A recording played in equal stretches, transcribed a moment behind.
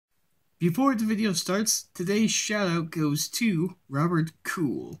Before the video starts, today's shoutout goes to Robert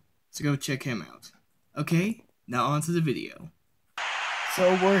Cool, so go check him out. Okay, now on to the video.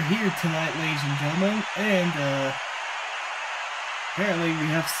 So we're here tonight, ladies and gentlemen, and apparently we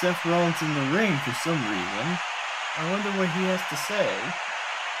have Seth Rollins in the ring for some reason. I wonder what he has to say.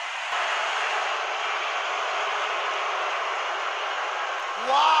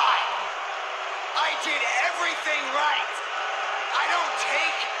 Why? I did everything right. I don't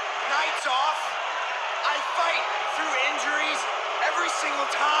take nights off. I fight through injuries every single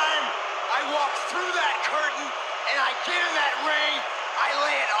time I walk through that curtain and I get in that ring. I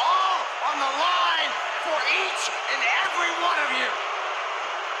lay it all on the line for each and every one of you.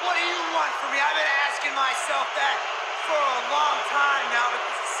 What do you want from me? I've been asking myself that for a long time now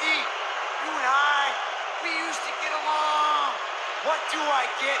because, see, you and I, we used to get along. What do I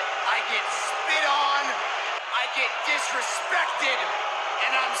get? I get spit on, I get disrespected,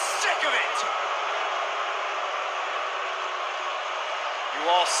 and I'm sick of it. You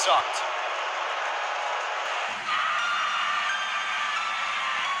all sucked.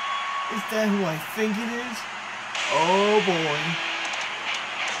 Is that who I think it is? Oh boy.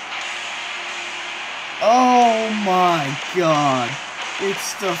 Oh my god.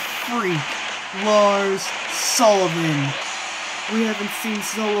 It's the Freak Lars Sullivan. We haven't seen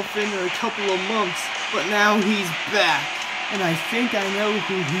Sullivan in a couple of months, but now he's back. And I think I know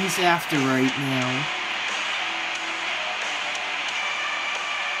who he's after right now.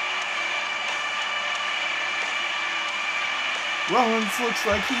 Rollins looks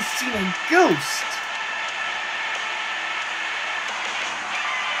like he's seen a ghost.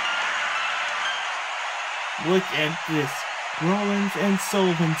 Look at this. Rollins and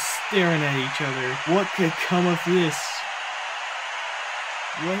Sullivan staring at each other. What could come of this?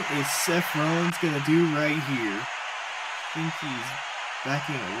 What is Seth Rollins gonna do right here? I think he's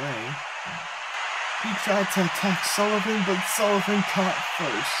backing away. He tried to attack Sullivan, but Sullivan caught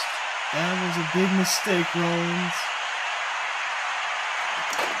first. That was a big mistake, Rollins.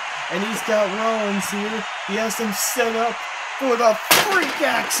 And he's got Rollins here. He has him set up for the freak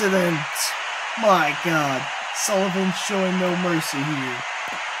accident. My god, Sullivan's showing no mercy here.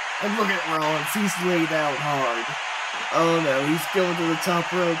 And look at Rollins, he's laid out hard. Oh no, he's going to the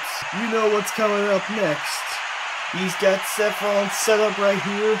top ropes. You know what's coming up next. He's got Seth Rollins set up right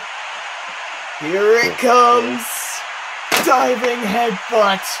here. Here it comes! Diving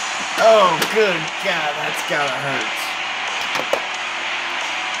headbutt! Oh good god, that's gotta hurt.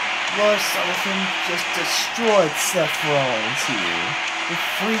 Lars Sullivan just destroyed Seth Rollins here. The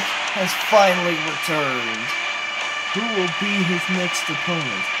Freak has finally returned. Who will be his next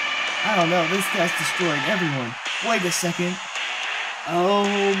opponent? I don't know, this guy's destroying everyone. Wait a second. Oh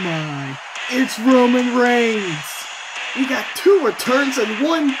my. It's Roman Reigns! We got 2 returns in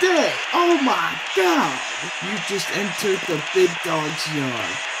one day! Oh my god! You just entered the big dog's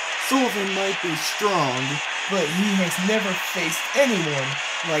yard. Sullivan might be strong, but he has never faced anyone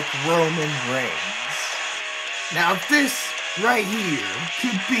like Roman Reigns. Now this, right here,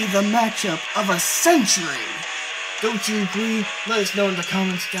 could be the matchup of a century! Don't you agree? Let us know in the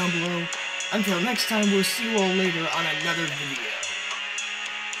comments down below. Until next time, we'll see you all later on another video.